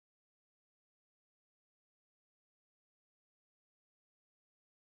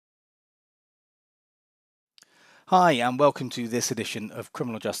Hi, and welcome to this edition of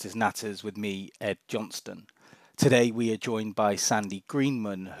Criminal Justice Natters with me, Ed Johnston. Today we are joined by Sandy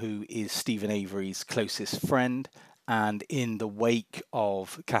Greenman, who is Steven Avery's closest friend. And in the wake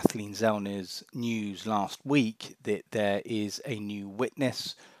of Kathleen Zellner's news last week that there is a new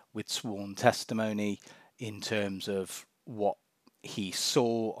witness with sworn testimony in terms of what he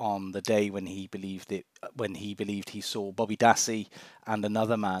saw on the day when he believed he saw Bobby Dassey and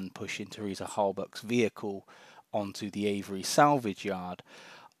another man push into Teresa Halbach's vehicle onto the Avery salvage yard.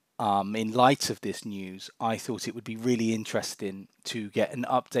 In light of this news, I thought it would be really interesting to get an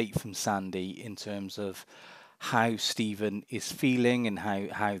update from Sandy in terms of how Steven is feeling and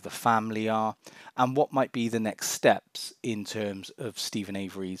how the family are, and what might be the next steps in terms of Steven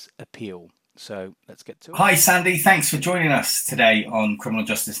Avery's appeal. So let's get to it. Hi, Sandy. Thanks for joining us today on Criminal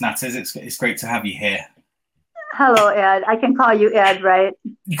Justice Natters. It's great to have you here. Hello, Ed. I can call you Ed, right?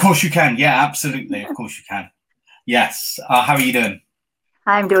 Of course you can. Yeah, absolutely. Of course you can. Yes. How are you doing?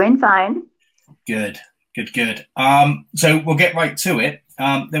 I'm doing fine. Good. So we'll get right to it.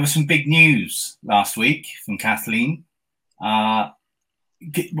 There was some big news last week from Kathleen. What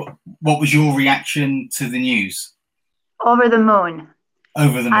was your reaction to the news? Over the moon.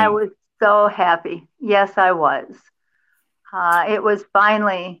 Over the moon. I was so happy. Yes, I was. It was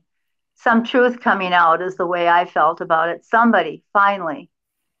finally some truth coming out, is the way I felt about it. Somebody finally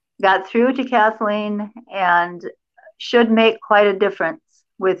got through to Kathleen and should make quite a difference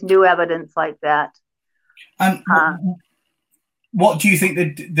with new evidence like that. What do you think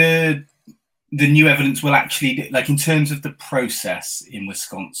the new evidence will actually do? Like, in terms of the process in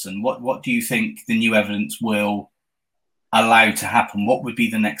Wisconsin, what do you think the new evidence will allow to happen? What would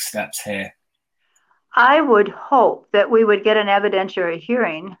be the next steps here? I would hope that we would get an evidentiary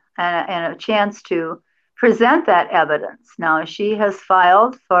hearing and a chance to present that evidence. Now, she has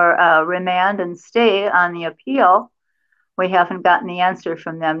filed for a remand and stay on the appeal. We haven't gotten the answer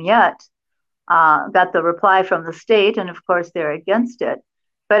from them yet. Got the reply from the state, and of course they're against it.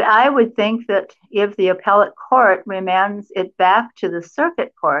 But I would think that if the appellate court remands it back to the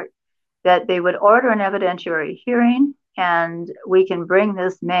circuit court, that they would order an evidentiary hearing, and we can bring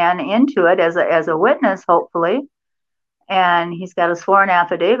this man into it as a witness, hopefully. And he's got a sworn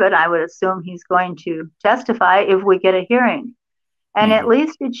affidavit. I would assume he's going to testify if we get a hearing. And at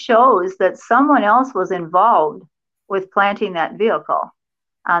least it shows that someone else was involved with planting that vehicle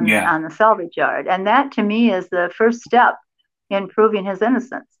on the salvage yard. And that, to me, is the first step in proving his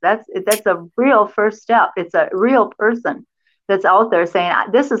innocence. That's a real first step. It's a real person that's out there saying,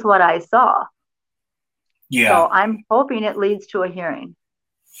 this is what I saw. Yeah. So I'm hoping it leads to a hearing.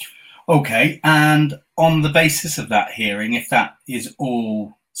 Okay. And on the basis of that hearing, if that is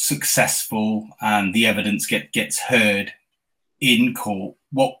all successful and the evidence gets heard in court,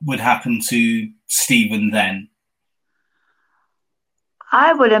 what would happen to Steven then?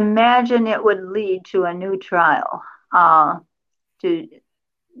 I would imagine it would lead to a new trial, to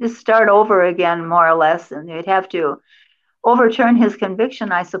just start over again, more or less, and they'd have to overturn his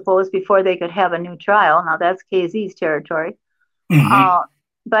conviction, I suppose, before they could have a new trial. Now, that's KZ's territory.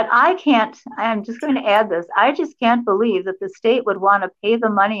 But I'm just going to add this, I just can't believe that the state would want to pay the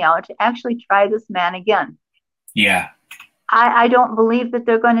money out to actually try this man again. Yeah. I don't believe that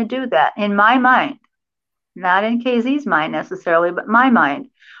they're going to do that, in my mind. Not in KZ's mind necessarily, but my mind.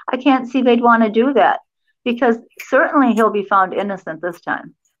 I can't see they'd want to do that, because certainly he'll be found innocent this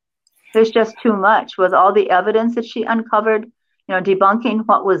time. There's just too much with all the evidence that she uncovered, debunking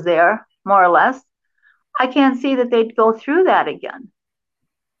what was there, more or less. I can't see that they'd go through that again.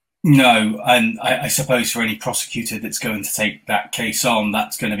 No, and I suppose for any prosecutor that's going to take that case on,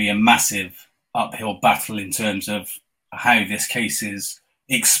 that's going to be a massive uphill battle in terms of how this case is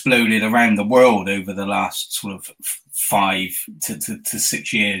exploded around the world over the last sort of 5 to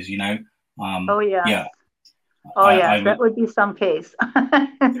 6 years, Yeah. That would be some case.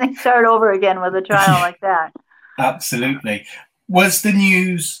 They start over again with a trial like that. Absolutely. Was the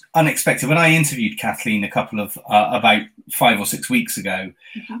news unexpected? When I interviewed Kathleen a couple of about 5 or 6 weeks ago,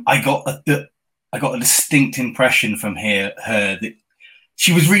 I got a distinct impression from her that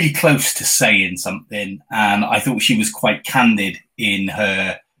she was really close to saying something, and I thought she was quite candid in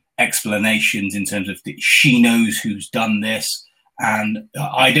her explanations in terms of that she knows who's done this. And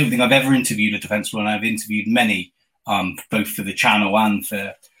I don't think I've ever interviewed a defence lawyer, and I've interviewed many, both for the channel and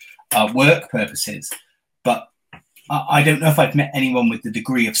for work purposes. But I don't know if I've met anyone with the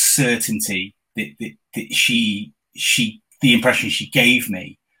degree of certainty that the impression she gave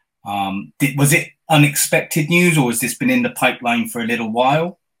me. Was it unexpected news, or has this been in the pipeline for a little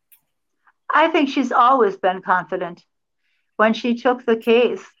while? I think she's always been confident. When she took the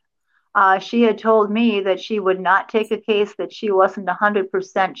case, She had told me that she would not take a case that she wasn't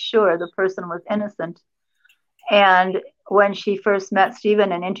 100% sure the person was innocent. And when she first met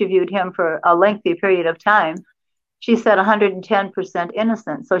Stephen and interviewed him for a lengthy period of time, she said 110%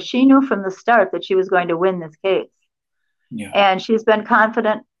 innocent. So she knew from the start that she was going to win this case. Yeah. And she's been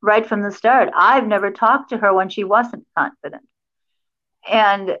confident right from the start. I've never talked to her when she wasn't confident.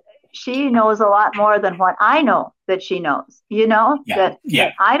 And she knows a lot more than what I know that she knows, that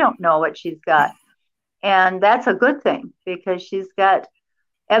I don't know what she's got. And that's a good thing, because she's got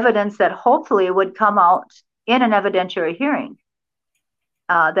evidence that hopefully would come out in an evidentiary hearing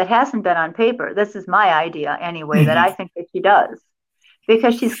that hasn't been on paper. This is my idea anyway, that I think that she does,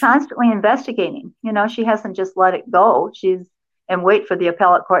 because she's constantly investigating. She hasn't just let it go. And wait for the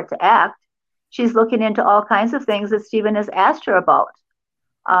appellate court to act. She's looking into all kinds of things that Stephen has asked her about.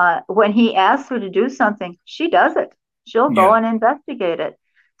 When he asks her to do something, she does it. She'll go and investigate it.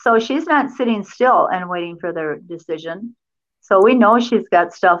 So she's not sitting still and waiting for their decision. So we know she's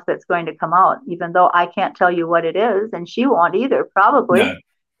got stuff that's going to come out, even though I can't tell you what it is, and she won't either, probably.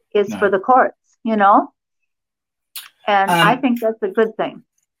 It's for the courts, And I think that's a good thing.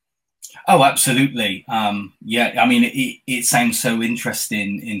 Oh, absolutely. Yeah, I mean, it sounds so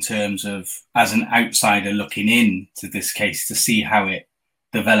interesting in terms of, as an outsider looking into this case, to see how it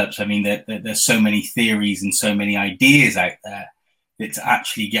develops. I mean, there's so many theories and so many ideas out there that to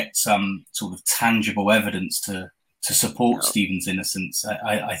actually get some sort of tangible evidence to support Stephen's innocence,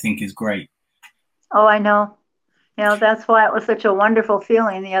 I think is great. Oh, I know. That's why it was such a wonderful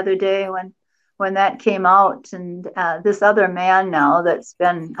feeling the other day when that came out. And this other man now that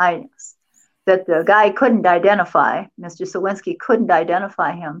the guy couldn't identify, Mr. Sawinski couldn't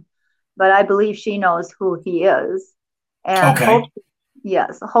identify him, but I believe she knows who he is. And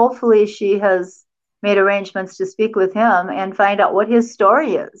hopefully she has made arrangements to speak with him and find out what his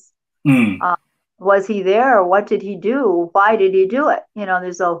story is. Was he there? What did he do? Why did he do it?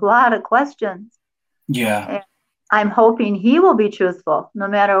 There's a lot of questions. Yeah. And I'm hoping he will be truthful, no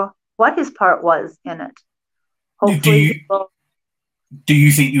matter what his part was in it. Hopefully. Do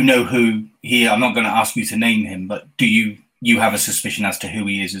you think you know who he? I'm not going to ask you to name him, but do you have a suspicion as to who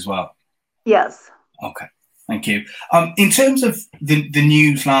he is as well? Yes. Okay. Thank you. In terms of the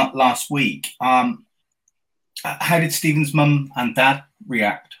news last week, how did Stephen's mum and dad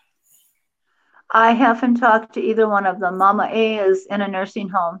react? I haven't talked to either one of them. Mama A is in a nursing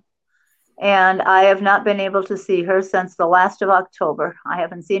home, and I have not been able to see her since the last of October. I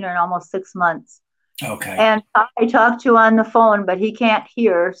haven't seen her in almost 6 months. Okay. And I talked to on the phone, but he can't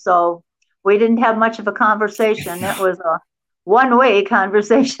hear, so we didn't have much of a conversation. It was a one-way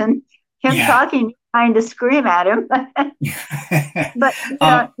conversation. Him talking, trying to scream at him. But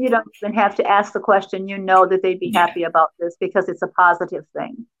you don't even have to ask the question. You know that they'd be happy about this because it's a positive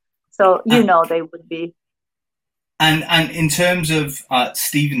thing. So they would be. And in terms of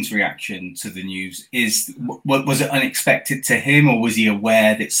Stephen's reaction to the news, was it unexpected to him, or was he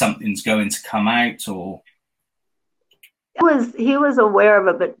aware that something's going to come out? Or he was aware of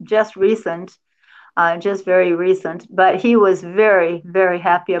it, but just very recent. But he was very, very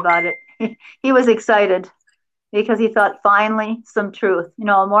happy about it. He was excited because he thought, finally some truth.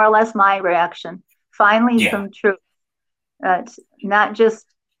 More or less my reaction. Finally, some truth. Not just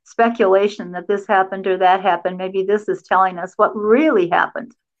speculation that this happened or that happened. Maybe this is telling us what really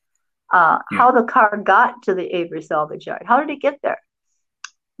happened. How the car got to the Avery salvage yard. How did it get there?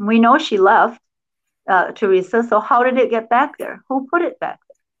 We know she left, Teresa. So how did it get back there? Who put it back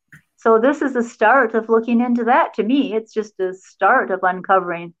there? So this is a start of looking into that. To me, it's just a start of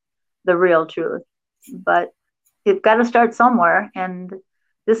uncovering the real truth. But you've got to start somewhere, and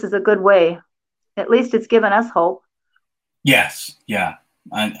this is a good way. At least it's given us hope. Yes, yeah.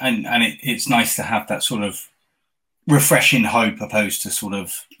 And it's nice to have that sort of refreshing hope, opposed to sort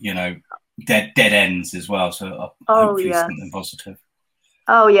of dead ends as well. So hopefully something positive.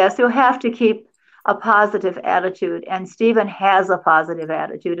 Oh yes, you'll have to keep a positive attitude, and Stephen has a positive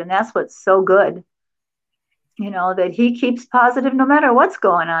attitude, and that's what's so good. That he keeps positive no matter what's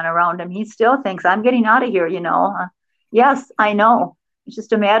going on around him. He still thinks, I'm getting out of here. Yes, I know. It's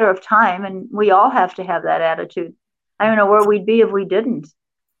just a matter of time, and we all have to have that attitude. I don't know where we'd be if we didn't.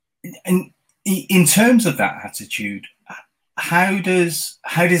 And in terms of that attitude, how does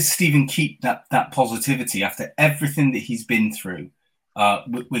Stephen keep that positivity after everything that he's been through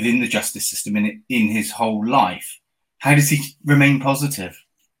within the justice system in his whole life? How does he remain positive?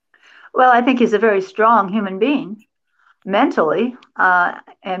 Well, I think he's a very strong human being, mentally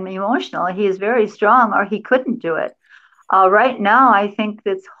and emotionally. He is very strong, or he couldn't do it. Right now, I think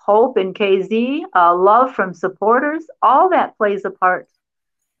it's hope in KZ, love from supporters, all that plays a part.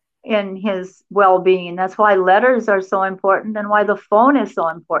 in his well-being. That's why letters are so important and why the phone is so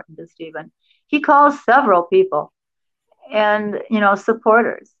important to Stephen. He calls several people and,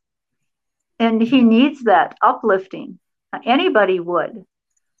 supporters. And he needs that uplifting. Anybody would.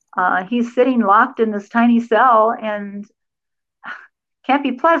 He's sitting locked in this tiny cell and can't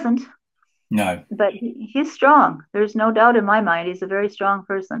be pleasant. No. But he's strong. There's no doubt in my mind. He's a very strong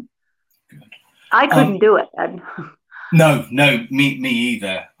person. Good. I couldn't do it, Ed. No, me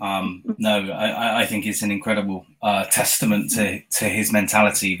either. No, I think it's an incredible testament to his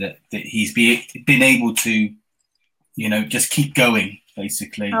mentality that he's been able to, just keep going,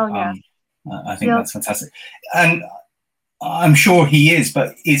 basically. Oh, yeah. I think that's fantastic. And I'm sure he is,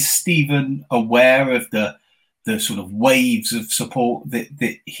 but is Stephen aware of the sort of waves of support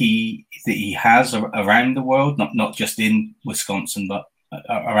that he has around the world, not just in Wisconsin, but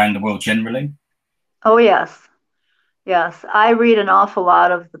around the world generally? Oh, yes. Yes, I read an awful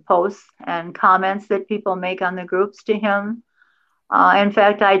lot of the posts and comments that people make on the groups to him. In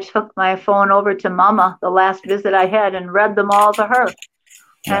fact, I took my phone over to Mama the last visit I had and read them all to her.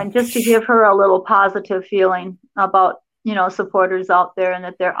 Yeah. And just to give her a little positive feeling about, supporters out there, and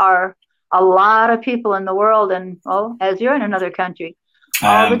that there are a lot of people in the world. And, as you're in another country,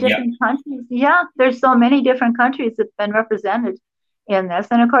 all the different countries. Yeah, there's so many different countries that have been represented in this.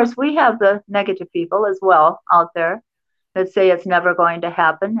 And, of course, we have the negative people as well out there that say it's never going to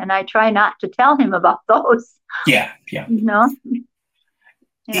happen. And I try not to tell him about those. Yeah.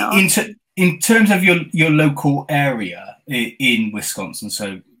 In terms of your local area in Wisconsin,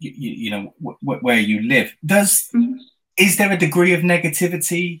 so where you live, is there a degree of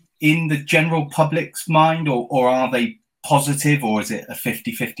negativity in the general public's mind, or are they positive, or is it a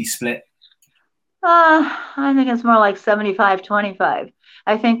 50-50 split? I think it's more like 75-25.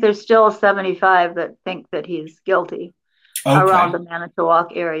 I think there's still 75 that think that he's guilty. Okay. Around the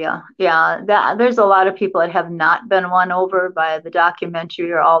Manitowoc area. Yeah, there's a lot of people that have not been won over by the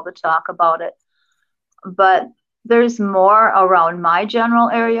documentary or all the talk about it. But there's more around my general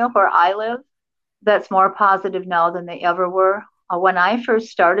area where I live that's more positive now than they ever were. When I first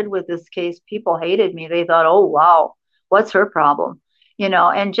started with this case, people hated me. They thought, oh, wow, what's her problem?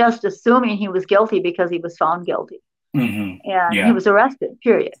 And just assuming he was guilty because he was found guilty. Mm-hmm. And he was arrested,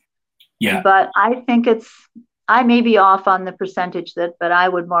 period. Yeah. But I think I may be off on the percentage but I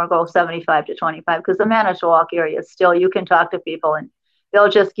would more go 75-25, because the Manitowoc area still, you can talk to people and they'll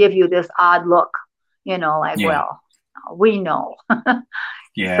just give you this odd look, well, we know.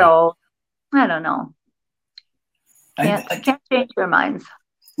 Yeah. So I don't know. Can't change their minds.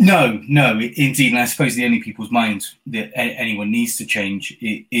 No, indeed. And I suppose the only people's minds that anyone needs to change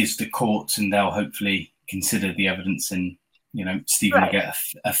is the courts, and they'll hopefully consider the evidence and, Stephen will get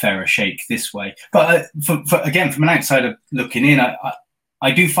a fairer shake this way. But again, from an outsider looking in,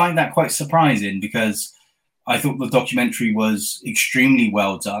 I do find that quite surprising, because I thought the documentary was extremely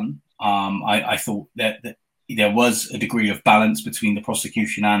well done. I thought that there was a degree of balance between the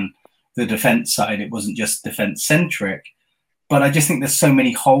prosecution and the defense side. It wasn't just defense centric, but I just think there's so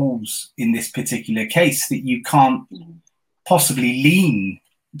many holes in this particular case that you can't possibly lean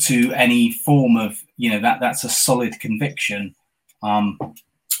to any form of, that's a solid conviction.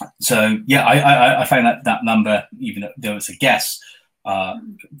 So yeah, I find that number, even though it's a guess,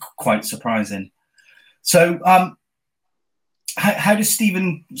 quite surprising. So how does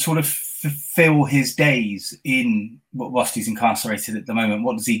Stephen sort of fill his days whilst he's incarcerated at the moment?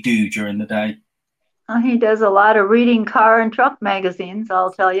 What does he do during the day? He does a lot of reading car and truck magazines,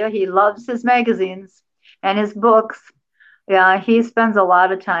 I'll tell you. He loves his magazines and his books. Yeah, he spends a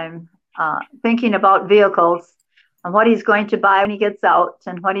lot of time thinking about vehicles and what he's going to buy when he gets out,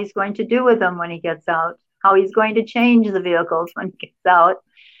 and what he's going to do with them when he gets out, how he's going to change the vehicles when he gets out.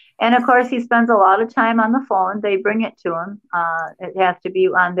 And of course, he spends a lot of time on the phone. They bring it to him. It has to be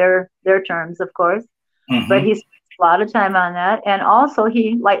on their terms, of course. Mm-hmm. But he spends a lot of time on that. And also,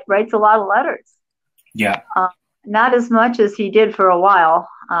 he writes a lot of letters. Yeah. Not as much as he did for a while.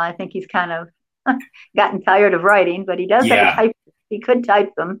 I think he's kind of gotten tired of writing, but he does have a type. He could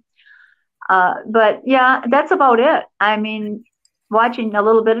type them. But yeah, that's about it. I mean, watching a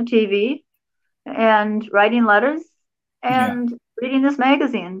little bit of TV and writing letters and reading his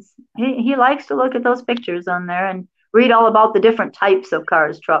magazines. He likes to look at those pictures on there and read all about the different types of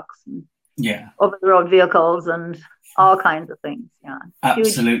cars, trucks, and over-the-road vehicles, and all kinds of things. Yeah,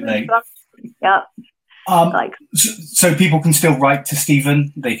 absolutely. Yeah. So people can still write to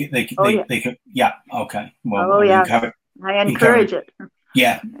Stephen. They could. Yeah. Okay. Well, I encourage it.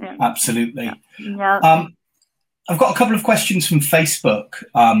 Yeah, absolutely. Yeah. I've got a couple of questions from Facebook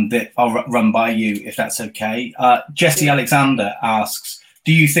that I'll run by you, if that's okay. Jesse Alexander asks,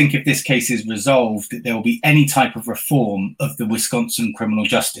 do you think if this case is resolved, that there will be any type of reform of the Wisconsin criminal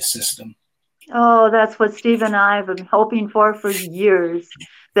justice system? Oh, that's what Steve and I have been hoping for years,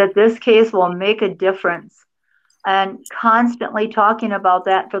 that this case will make a difference, and constantly talking about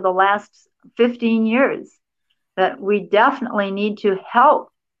that for the last 15 years, that we definitely need to help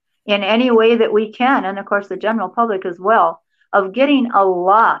in any way that we can, and of course the general public as well, of getting a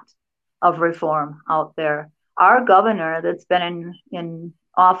lot of reform out there. Our governor that's been in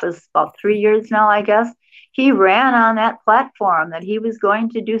office about 3 years now, I guess, he ran on that platform that he was going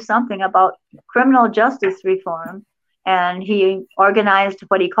to do something about criminal justice reform, and he organized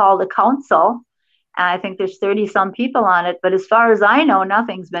what he called a council. And I think there's 30 some people on it, but as far as I know,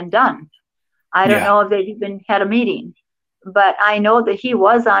 nothing's been done. I don't know if they've even had a meeting, but I know that he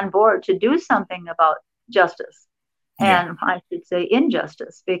was on board to do something about justice. And I should say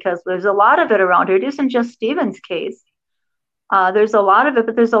injustice, because there's a lot of it around here. It isn't just Stephen's case. There's a lot of it,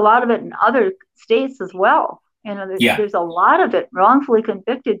 but there's a lot of it in other states as well. You know, there's a lot of it, wrongfully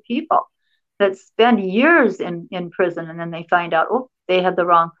convicted people that spend years in prison, and then they find out, oh, they had the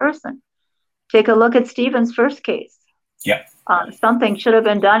wrong person. Take a look at Stephen's first case. Yeah. Something should have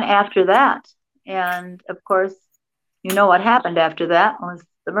been done after that. And of course, you know what happened after that was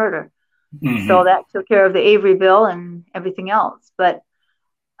the murder. Mm-hmm. So that took care of the Avery bill and everything else. But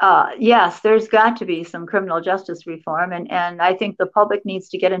yes, there's got to be some criminal justice reform. And I think the public needs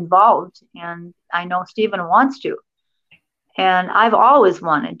to get involved. And I know Stephen wants to. And I've always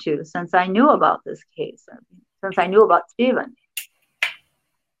wanted to, since I knew about this case, since I knew about Stephen.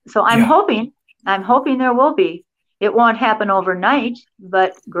 So I'm hoping there will be. It won't happen overnight,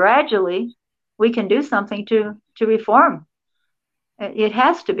 but gradually we can do something to reform. It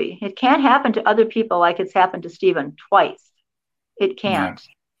has to be. It can't happen to other people like it's happened to Stephen twice. It can't.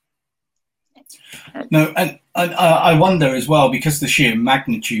 No, and I wonder as well, because the sheer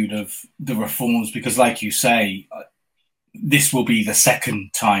magnitude of the reforms, because like you say, this will be the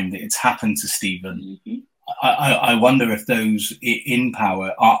second time that it's happened to Stephen. Mm-hmm. I wonder if those in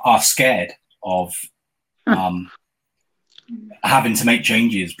power are scared of having to make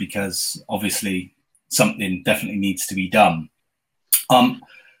changes, because obviously something definitely needs to be done.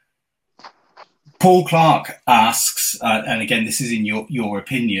 Paul Clark asks, and again, this is in your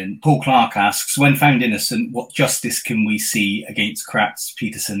opinion, Paul Clark asks, when found innocent, what justice can we see against Kratz,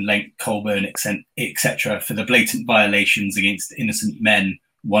 Peterson, Lenk, Colburn, etc., for the blatant violations against innocent men,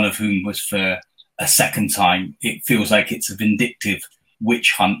 one of whom was for a second time? It feels like it's a vindictive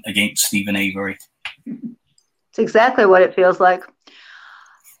witch hunt against Steven Avery. It's exactly what it feels like.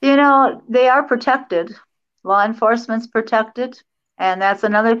 You know, they are protected. Law enforcement's protected. And that's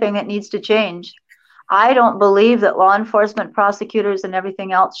another thing that needs to change. I don't believe that law enforcement, prosecutors, and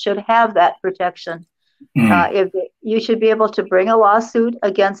everything else should have that protection. You should be able to bring a lawsuit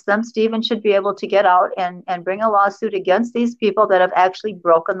against them. Stephen should be able to get out and bring a lawsuit against these people that have actually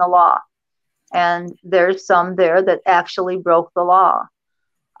broken the law. And there's some there that actually broke the law.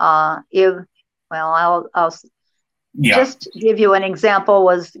 I'll just give you an example,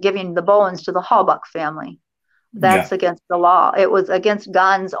 was giving the Bowens to the Halbach family. That's against the law. It was against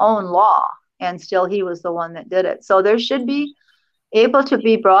Gahn's own law, and still he was the one that did it. So there should be able to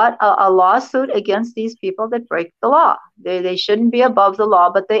be brought a lawsuit against these people that break the law. They shouldn't be above the law,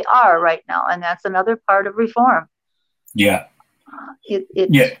 but they are right now, and that's another part of reform. Yeah.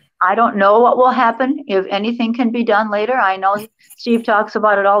 I don't know what will happen, if anything can be done later. I know Steve talks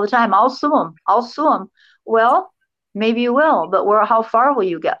about it all the time. I'll sue him. Well, maybe you will, but how far will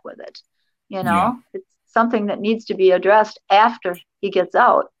you get with it? You know, it's something that needs to be addressed after he gets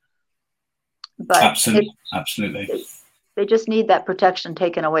out. But absolutely. They just need that protection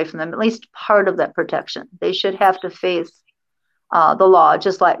taken away from them, at least part of that protection. They should have to face the law,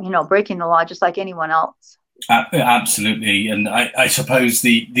 just like, breaking the law, just like anyone else. Absolutely. And I suppose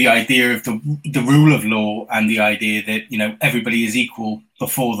the idea of the rule of law, and the idea that, everybody is equal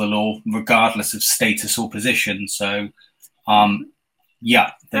before the law, regardless of status or position. So,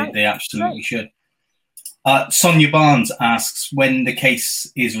 they absolutely should. Sonia Barnes asks, when the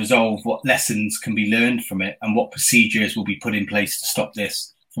case is resolved, what lessons can be learned from it, and what procedures will be put in place to stop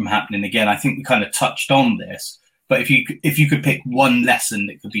this from happening again? I think we kind of touched on this, but if you could pick one lesson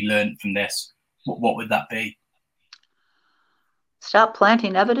that could be learned from this, what would that be? Stop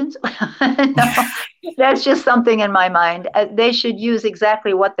planting evidence. No, that's just something in my mind. They should use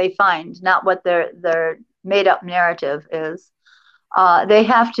exactly what they find, not what their made up narrative is. They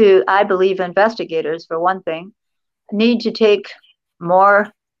have to, I believe, investigators, for one thing, need to take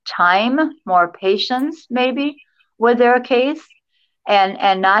more time, more patience, maybe, with their case,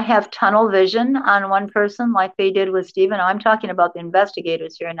 and not have tunnel vision on one person like they did with Stephen. I'm talking about the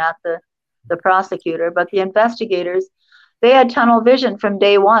investigators here, not the prosecutor, but the investigators. They had tunnel vision from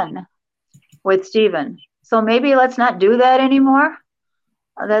day one with Stephen. So maybe let's not do that anymore.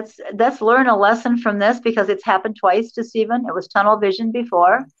 Let's learn a lesson from this, because it's happened twice to Stephen. It was tunnel vision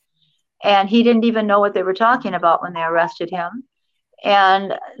before, and he didn't even know what they were talking about when they arrested him.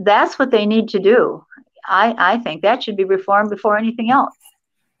 And that's what they need to do. I think that should be reformed before anything else.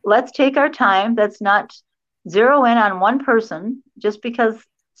 Let's take our time. Let's not zero in on one person. Just because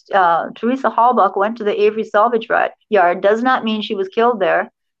Teresa Halbach went to the Avery salvage yard does not mean she was killed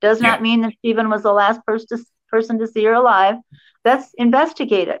there. Does not mean that Stephen was the last person to see her alive. Let's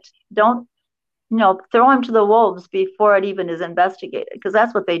investigate it. Don't, throw him to the wolves before it even is investigated, because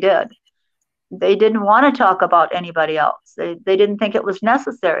that's what they did. They didn't want to talk about anybody else. They didn't think it was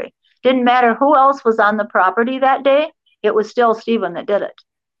necessary. Didn't matter who else was on the property that day. It was still Stephen that did it.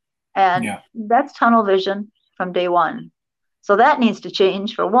 And that's tunnel vision from day one. So that needs to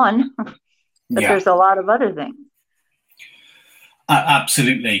change, for one. But there's a lot of other things.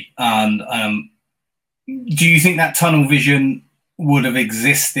 Absolutely. And do you think that tunnel vision would have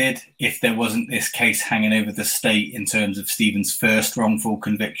existed if there wasn't this case hanging over the state in terms of Stephen's first wrongful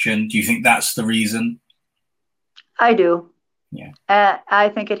conviction? Do you think that's the reason? I do. Yeah. I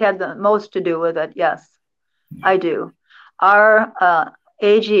think it had the most to do with it. Yes, I do. Our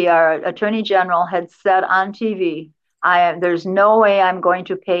AG, our Attorney General, had said on TV, there's no way I'm going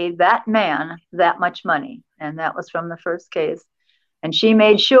to pay that man that much money. And that was from the first case. And she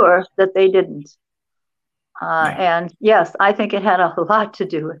made sure that they didn't. And yes, I think it had a lot to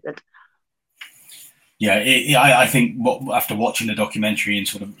do with it. Yeah, I think after watching the documentary and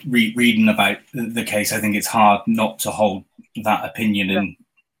sort of reading about the case, I think it's hard not to hold that opinion, and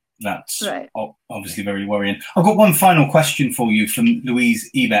that's obviously very worrying. I've got one final question for you from Louise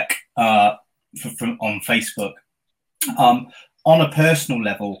Ebeck from on Facebook. On a personal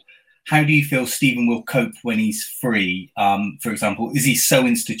level, how do you feel Stephen will cope when he's free? For example, is he so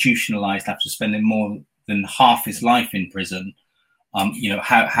institutionalized after spending more than half his life in prison?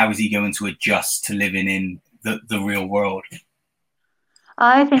 How is he going to adjust to living in the real world?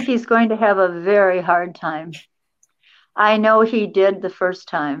 I think he's going to have a very hard time. I know he did the first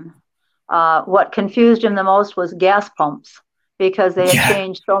time. What confused him the most was gas pumps, because they had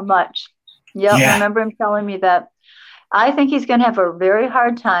changed so much. I remember him telling me that. I think he's going to have a very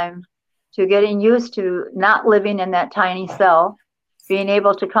hard time to getting used to not living in that tiny cell, being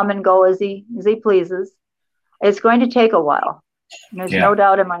able to come and go as he pleases. It's going to take a while. There's no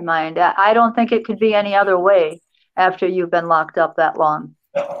doubt in my mind. I don't think it could be any other way after you've been locked up that long.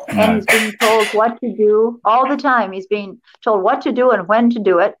 And he's being told what to do all the time. He's being told what to do and when to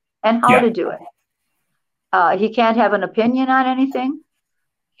do it and how to do it. He can't have an opinion on anything.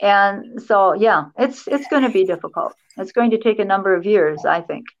 And so, it's going to be difficult. It's going to take a number of years, I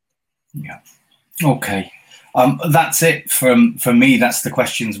think. Yeah. Okay. That's it from me. That's the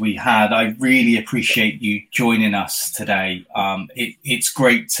questions we had. I really appreciate you joining us today. It's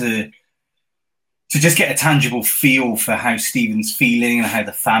great to just get a tangible feel for how Stephen's feeling and how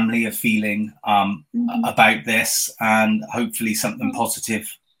the family are feeling about this, and hopefully something positive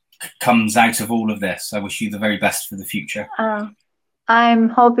comes out of all of this. I wish you the very best for the future. I'm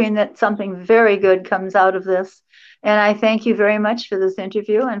hoping that something very good comes out of this. And I thank you very much for this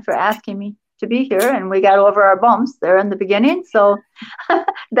interview and for asking me to be here. And we got over our bumps there in the beginning. So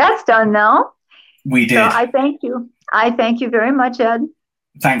that's done now. We did. So I thank you. I thank you very much, Ed.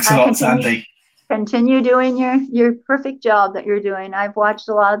 Thanks a lot, Sandy. Continue doing your perfect job that you're doing. I've watched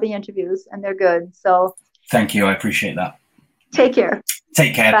a lot of the interviews and they're good. So thank you. I appreciate that. Take care.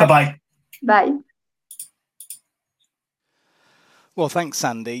 Take care. Bye-bye. Bye. Well, thanks,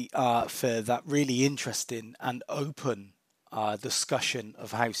 Sandy, for that really interesting and open discussion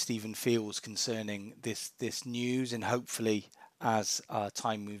of how Stephen feels concerning this news. And hopefully, as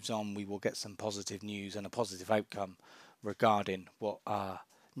time moves on, we will get some positive news and a positive outcome regarding what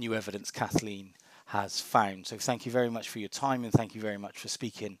new evidence Kathleen has found. So thank you very much for your time, and thank you very much for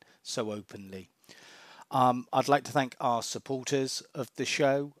speaking so openly. I'd like to thank our supporters of the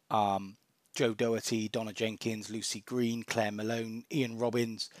show. Joe Doherty, Donna Jenkins, Lucy Green, Claire Malone, Ian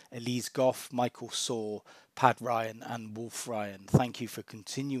Robbins, Elise Goff, Michael Saw, Pad Ryan and Wolf Ryan. Thank you for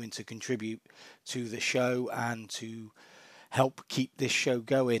continuing to contribute to the show and to help keep this show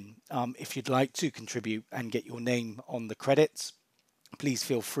going. If you'd like to contribute and get your name on the credits, please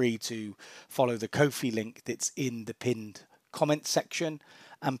feel free to follow the Ko-fi link that's in the pinned comment section.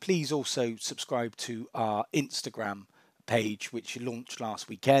 And please also subscribe to our Instagram page, which launched last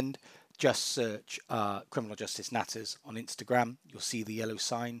weekend. just search Criminal Justice Natters on Instagram. You'll see the yellow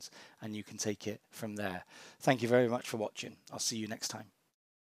signs and you can take it from there. Thank you very much for watching. I'll see you next time.